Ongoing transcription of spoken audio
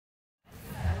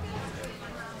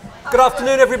Good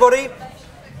afternoon, everybody.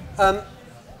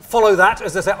 Follow that.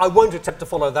 As I say, I won't attempt to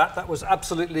follow that. That was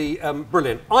absolutely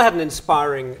brilliant. I had an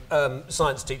inspiring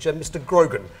science teacher, Mr.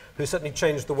 Grogan, who certainly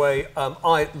changed the way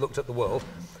I looked at the world.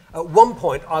 At one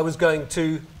point, I was going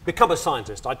to become a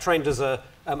scientist. I trained as a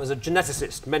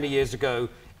geneticist many years ago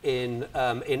in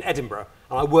Edinburgh,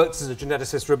 and I worked as a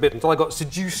geneticist for a bit until I got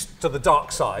seduced to the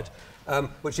dark side,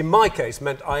 which in my case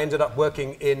meant I ended up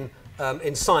working in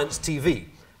science TV.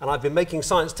 And I've been making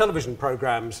science television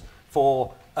programs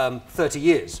for 30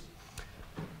 years.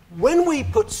 When we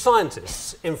put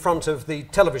scientists in front of the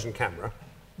television camera,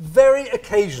 very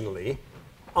occasionally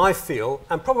I feel,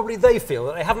 and probably they feel,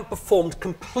 that they haven't performed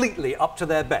completely up to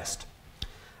their best.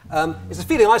 It's a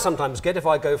feeling I sometimes get if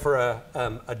I go for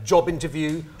a job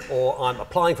interview or I'm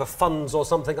applying for funds or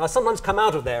something. I sometimes come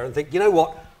out of there and think, you know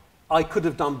what, I could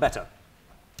have done better.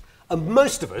 And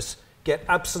most of us get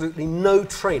absolutely no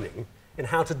training in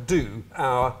how to do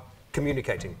our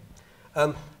communicating.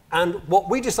 And what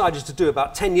we decided to do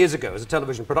about 10 years ago as a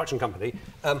television production company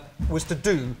was to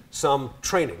do some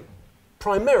training,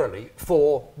 primarily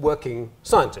for working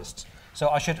scientists. So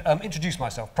I should introduce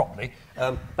myself properly.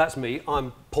 That's me,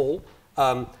 I'm Paul.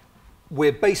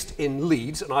 We're based in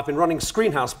Leeds, and I've been running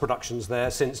Screenhouse Productions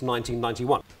there since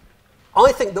 1991.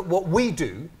 I think that what we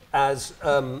do as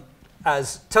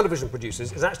television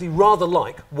producers is actually rather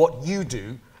like what you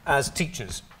do as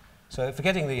teachers. So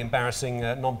forgetting the embarrassing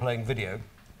non-playing video,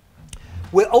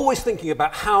 we're always thinking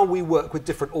about how we work with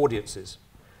different audiences.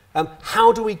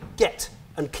 How do we get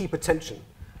and keep attention?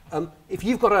 If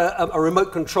you've got a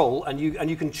remote control and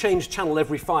you can change channel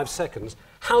every 5 seconds,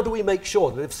 how do we make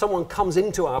sure that if someone comes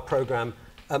into our program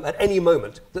at any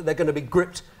moment, that they're going to be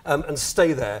gripped and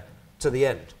stay there to the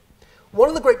end? One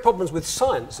of the great problems with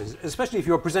science, especially if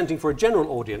you're presenting for a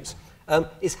general audience,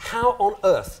 is how on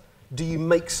earth do you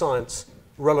make science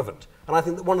relevant? And I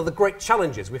think that one of the great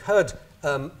challenges, we've heard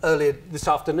earlier this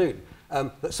afternoon,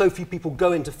 that so few people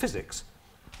go into physics.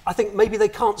 I think maybe they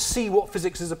can't see what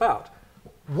physics is about.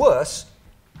 Worse,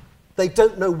 they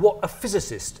don't know what a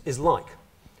physicist is like.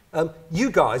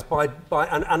 You guys,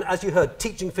 and as you heard,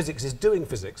 teaching physics is doing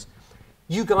physics.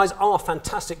 You guys are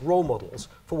fantastic role models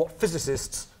for what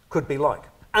physicists could be like,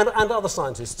 and other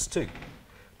scientists too.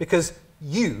 Because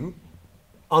you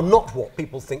are not what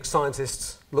people think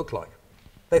scientists look like.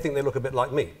 They think they look a bit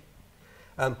like me.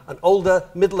 An older,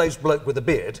 middle-aged bloke with a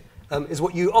beard is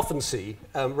what you often see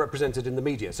represented in the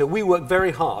media. So we work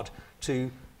very hard to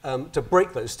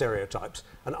break those stereotypes,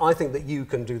 and I think that you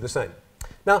can do the same.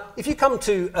 Now, if you come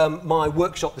to my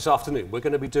workshop this afternoon, we're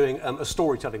going to be doing a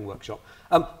storytelling workshop.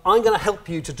 I'm going to help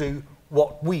you to do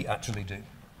what we actually do.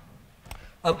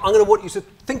 I'm going to want you to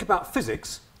think about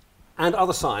physics and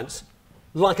other science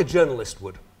like a journalist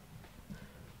would.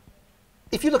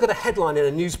 If you look at a headline in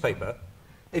a newspaper,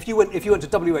 if you went to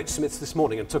W.H. Smith's this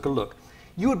morning and took a look,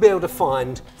 you would be able to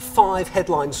find 5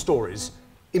 headline stories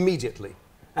immediately.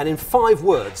 And in 5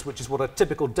 words, which is what a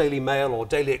typical Daily Mail or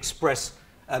Daily Express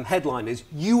headline is,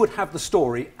 you would have the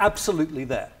story absolutely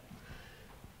there.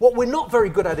 What we're not very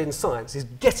good at in science is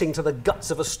getting to the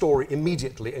guts of a story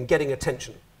immediately and getting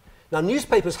attention. Now,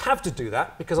 newspapers have to do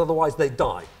that because otherwise they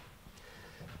die.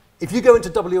 If you go into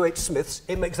W.H. Smith's,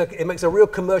 it makes a real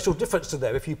commercial difference to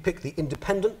them if you pick the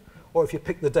Independent or if you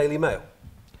pick the Daily Mail.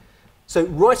 So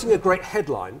writing a great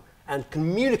headline and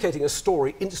communicating a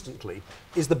story instantly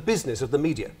is the business of the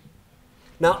media.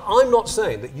 Now, I'm not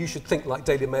saying that you should think like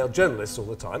Daily Mail journalists all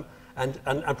the time, and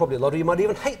probably a lot of you might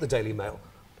even hate the Daily Mail.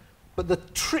 But the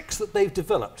tricks that they've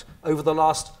developed over the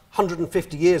last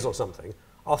 150 years or something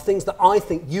are things that I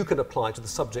think you can apply to the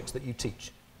subjects that you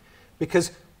teach.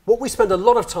 Because what we spend a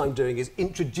lot of time doing is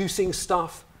introducing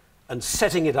stuff and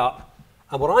setting it up.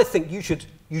 And what I think you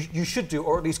should do,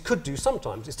 or at least could do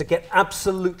sometimes, is to get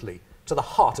absolutely to the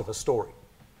heart of a story.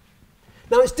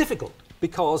 Now, it's difficult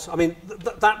because, I mean,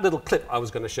 that little clip I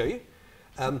was going to show you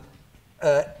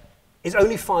is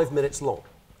only 5 minutes long.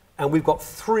 And we've got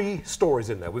 3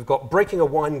 stories in there. We've got breaking a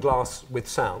wine glass with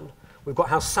sound. We've got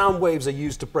how sound waves are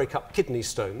used to break up kidney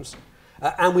stones.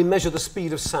 And we measure the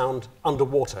speed of sound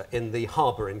underwater in the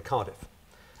harbour in Cardiff.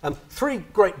 3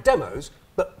 great demos,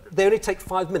 but they only take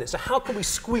 5 minutes. So how can we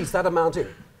squeeze that amount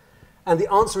in? And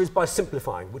the answer is by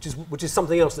simplifying, which is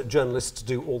something else that journalists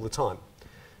do all the time.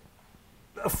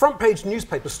 A front-page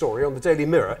newspaper story on the Daily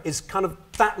Mirror is kind of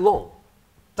that long.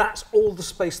 That's all the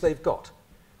space they've got.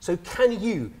 So can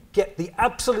you get the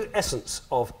absolute essence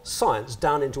of science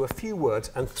down into a few words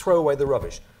and throw away the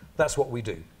rubbish? That's what we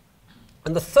do.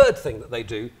 And the third thing that they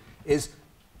do is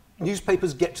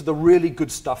newspapers get to the really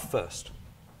good stuff first.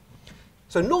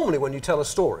 So normally when you tell a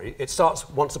story, it starts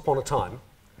once upon a time,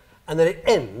 and then it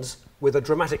ends with a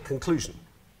dramatic conclusion.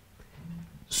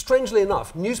 Strangely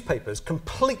enough, newspapers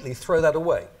completely throw that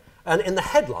away, and in the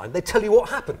headline they tell you what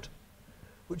happened,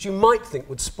 which you might think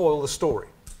would spoil the story.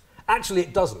 Actually,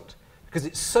 it doesn't, because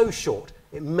it's so short,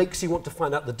 it makes you want to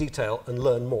find out the detail and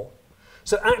learn more.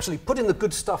 So actually, putting the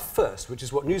good stuff first, which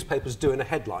is what newspapers do in a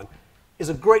headline, is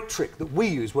a great trick that we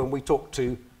use when we talk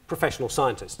to professional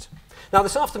scientists. Now,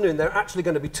 this afternoon, there are actually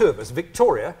going to be two of us.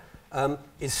 Victoria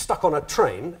is stuck on a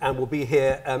train and will be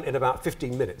here in about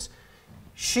 15 minutes.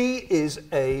 She is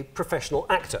a professional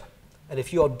actor, and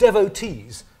if you are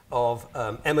devotees of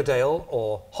Emmerdale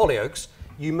or Hollyoaks,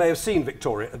 you may have seen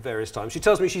Victoria at various times. She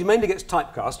tells me she mainly gets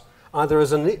typecast either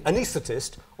as an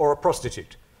anaesthetist or a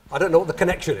prostitute. I don't know what the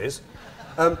connection is.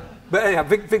 But anyhow,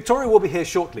 Victoria will be here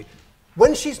shortly.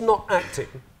 When she's not acting,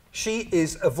 she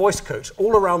is a voice coach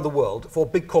all around the world for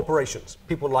big corporations,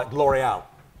 people like L'Oreal.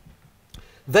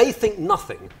 They think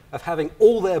nothing of having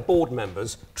all their board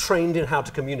members trained in how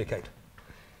to communicate.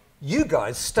 You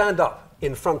guys stand up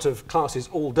in front of classes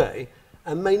all day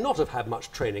and may not have had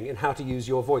much training in how to use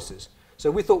your voices.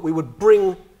 So we thought we would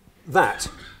bring that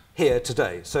here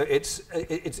today. So it's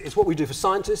what we do for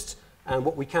scientists and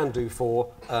what we can do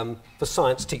for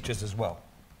science teachers as well.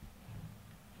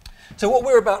 So what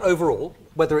we're about overall,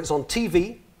 whether it's on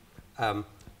TV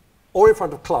or in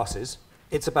front of classes,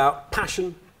 it's about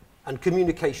passion and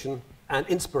communication and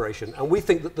inspiration. And we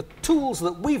think that the tools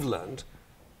that we've learned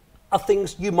are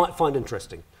things you might find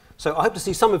interesting. So I hope to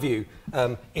see some of you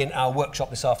in our workshop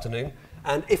this afternoon.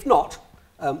 And if not,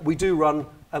 we do run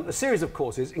a series of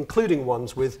courses, including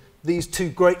ones with these two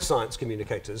great science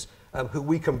communicators who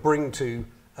we can bring to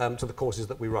the courses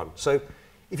that we run. So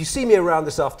if you see me around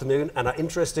this afternoon and are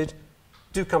interested,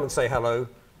 do come and say hello.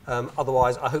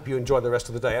 Otherwise, I hope you enjoy the rest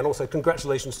of the day. And also,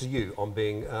 congratulations to you on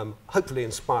being hopefully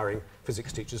inspiring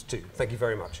physics teachers too. Thank you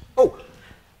very much. Oh,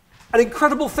 an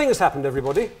incredible thing has happened,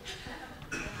 everybody.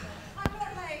 I'm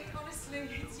not late, honestly.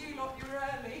 It's you lot, you're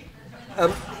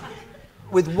early.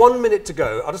 With 1 minute to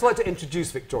go, I'd just like to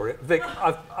introduce Victoria. Vic,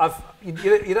 you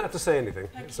don't have to say anything.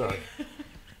 Sorry.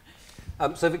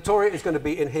 So Victoria is going to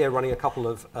be in here running a couple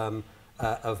of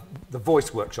the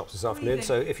voice workshops this afternoon. Breathing.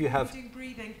 So if you have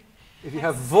Breathing. if you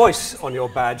have voice on your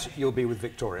badge, you'll be with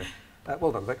Victoria.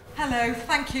 Well done, Vic. Hello,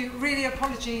 thank you. Really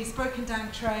apologies. Broken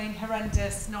down train,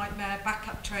 horrendous, nightmare,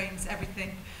 backup trains,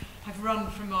 everything. I've run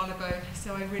from Marylebone,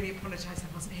 so I really apologise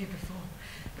I wasn't here before.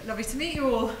 But lovely to meet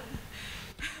you all.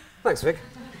 Thanks, Vic.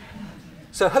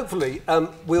 So hopefully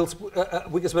we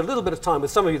can spend a little bit of time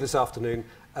with some of you this afternoon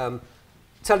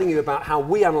telling you about how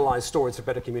we analyse stories for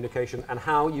better communication and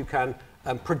how you can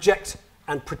project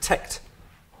and protect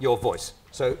your voice.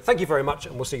 So thank you very much,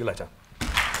 and we'll see you later.